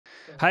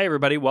Hi,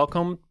 everybody.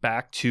 Welcome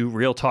back to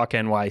Real Talk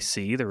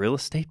NYC, the real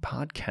estate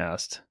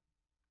podcast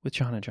with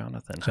John and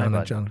Jonathan.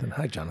 Jonathan.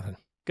 Hi, Jonathan.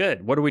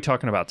 Good. What are we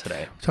talking about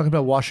today? We're talking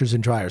about washers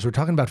and dryers. We're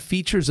talking about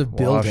features of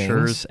buildings.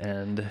 Washers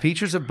and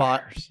features of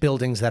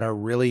buildings that are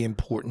really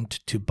important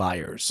to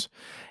buyers.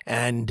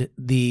 And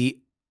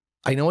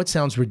I know it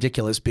sounds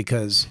ridiculous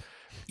because,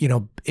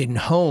 in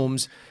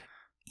homes,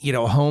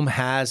 a home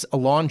has a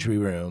laundry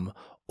room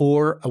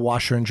or a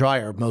washer and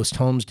dryer. Most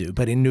homes do.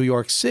 But in New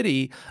York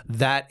City,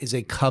 that is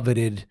a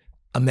coveted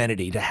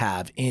amenity to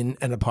have in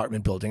an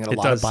apartment building. And it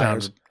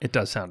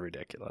does sound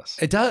ridiculous.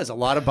 It does. A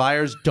lot of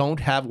buyers don't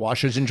have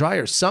washers and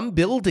dryers. Some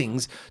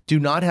buildings do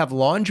not have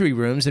laundry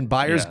rooms, and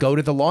buyers go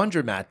to the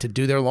laundromat to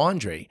do their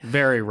laundry.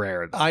 Very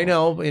rare, though. I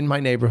know. In my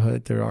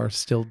neighborhood, there are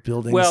still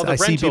buildings. Well, the I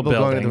rental see people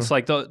buildings,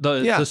 like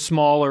the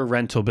smaller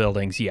rental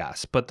buildings,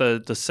 yes. But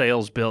the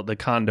sales build, the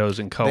condos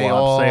and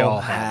co-ops, they all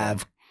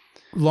have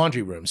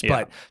laundry rooms. Yeah.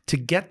 But to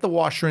get the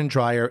washer and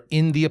dryer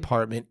in the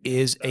apartment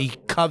is a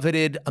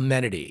coveted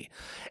amenity.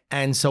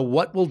 And so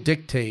what will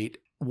dictate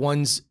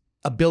one's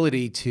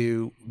ability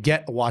to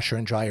get a washer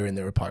and dryer in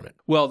their apartment?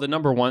 Well, the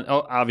number one,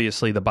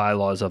 obviously the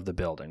bylaws of the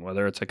building,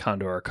 whether it's a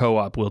condo or a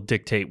co-op, will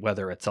dictate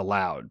whether it's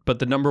allowed. But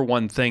the number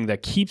one thing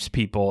that keeps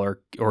people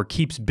or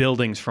keeps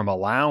buildings from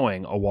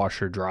allowing a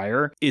washer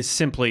dryer is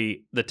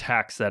simply the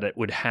tax that it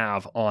would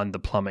have on the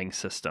plumbing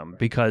system,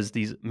 because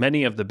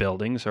many of the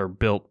buildings are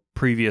built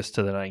previous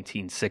to the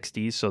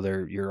 1960s, so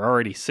you're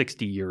already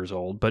 60 years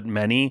old, but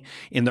many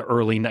in the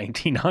early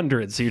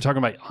 1900s. So you're talking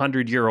about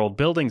 100-year-old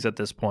buildings at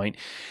this point.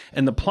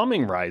 And the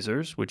plumbing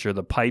risers, which are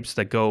the pipes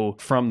that go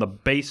from the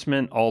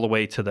basement all the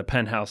way to the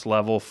penthouse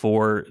level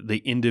for the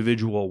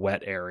individual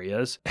wet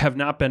areas, have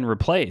not been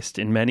replaced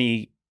in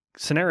many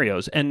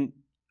scenarios. And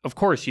of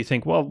course, you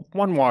think, well,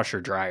 one washer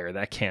dryer,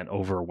 that can't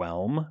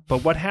overwhelm.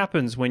 But what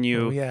happens when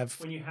you have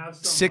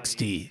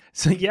 60?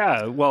 So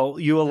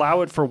you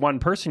allow it for one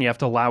person, you have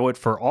to allow it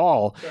for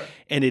all. Sure.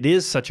 And it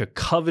is such a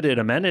coveted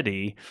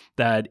amenity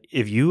that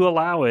if you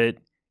allow it,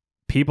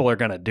 people are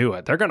going to do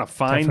it. They're going to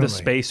find the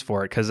space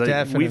for it, because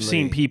we've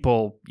seen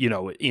people,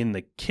 in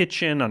the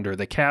kitchen, under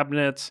the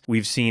cabinets.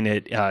 We've seen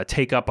it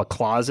take up a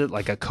closet,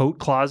 like a coat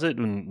closet,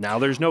 and now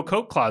there's no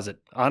coat closet.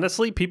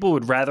 Honestly, people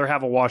would rather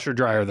have a washer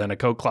dryer than a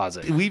coat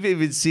closet. We've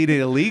even seen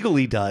it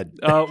illegally done.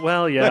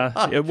 Well,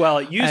 yeah.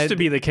 It used to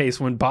be the case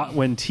when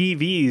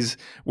TVs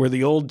were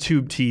the old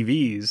tube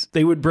TVs.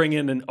 They would bring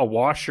in a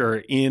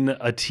washer in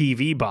a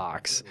TV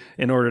box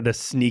in order to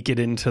sneak it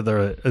into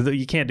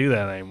you can't do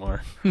that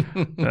anymore.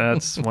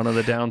 That's one of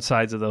the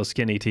downsides of those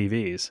skinny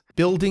TVs.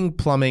 Building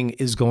plumbing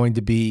is going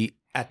to be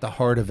at the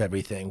heart of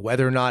everything,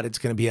 whether or not it's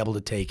going to be able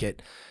to take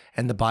it,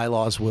 and the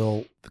bylaws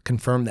will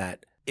confirm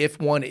that. If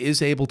one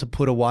is able to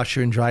put a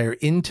washer and dryer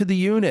into the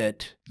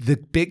unit, the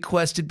big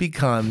question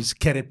becomes,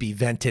 can it be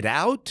vented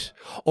out,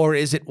 or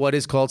is it what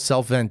is called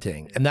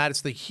self-venting? And that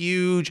is the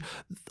huge,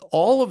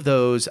 all of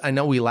those, I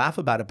know we laugh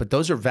about it, but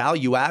those are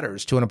value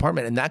adders to an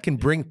apartment, and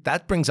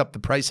that brings up the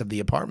price of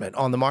the apartment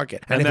on the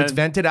market. And if it's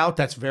vented out,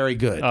 that's very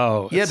good.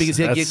 Oh, yeah, because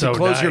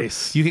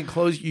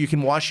you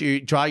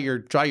can dry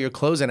your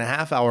clothes in a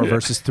half hour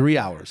versus 3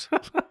 hours.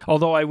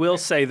 Although I will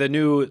say the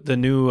new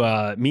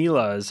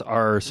Milas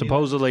are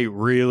supposedly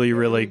really,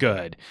 really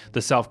good.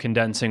 The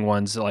self-condensing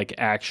ones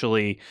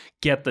actually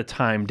get the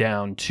time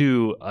down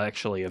to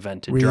actually a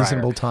vented dryer.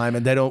 Reasonable time,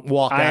 and they don't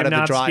walk out of the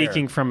dryer. I'm not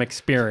speaking from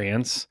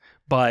experience,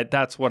 but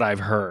that's what I've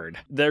heard.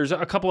 There's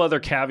a couple other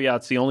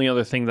caveats. The only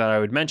other thing that I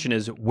would mention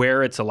is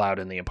where it's allowed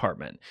in the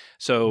apartment.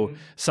 So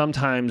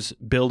sometimes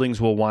buildings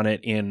will want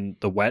it in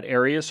the wet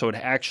area, so it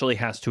actually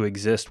has to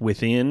exist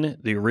within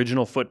the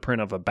original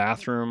footprint of a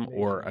bathroom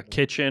or a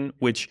kitchen,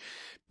 which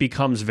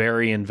becomes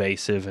very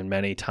invasive and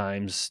many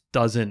times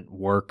doesn't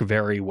work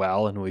very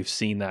well, and we've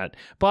seen that.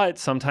 But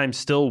sometimes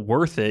still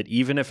worth it,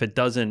 even if it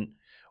doesn't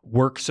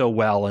work so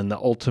well in the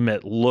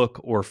ultimate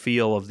look or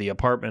feel of the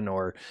apartment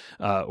or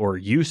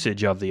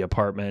usage of the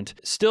apartment,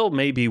 still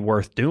may be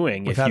worth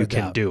doing if you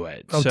can do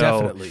it. Oh,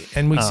 definitely.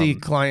 And we see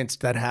clients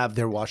that have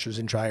their washers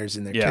and dryers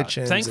in their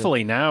kitchens.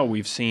 Thankfully, now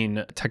we've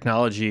seen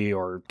technology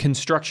or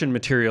construction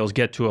materials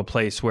get to a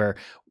place where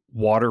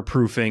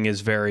waterproofing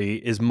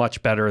is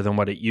much better than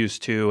what it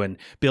used to, and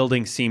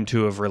buildings seem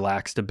to have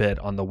relaxed a bit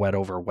on the wet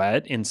over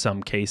wet in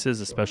some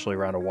cases, especially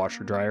around a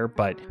washer dryer.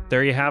 But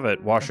there you have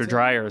it, washer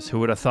dryers. Who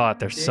would have thought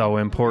they're so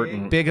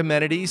important? Big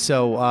amenity.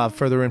 So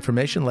further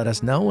information, let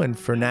us know. And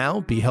for now,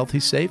 be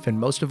healthy, safe, and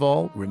most of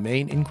all,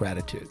 remain in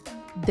gratitude.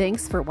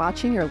 Thanks for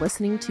watching or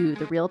listening to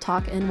the Real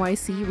Talk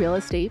NYC Real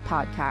Estate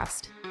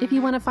Podcast. If you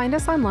want to find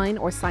us online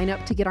or sign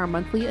up to get our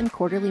monthly and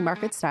quarterly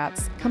market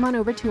stats, come on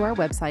over to our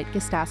website,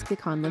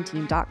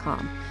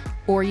 GasdaskaConlonTeam.com,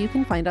 or you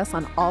can find us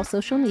on all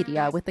social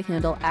media with the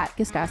handle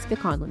 @Gasdaska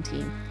Conlon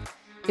Team.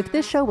 If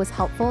this show was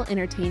helpful,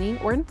 entertaining,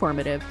 or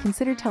informative,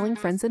 consider telling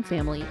friends and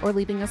family or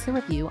leaving us a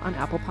review on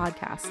Apple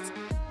Podcasts.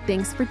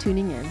 Thanks for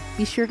tuning in.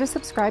 Be sure to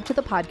subscribe to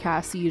the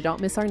podcast so you don't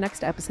miss our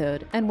next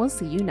episode, and we'll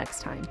see you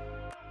next time.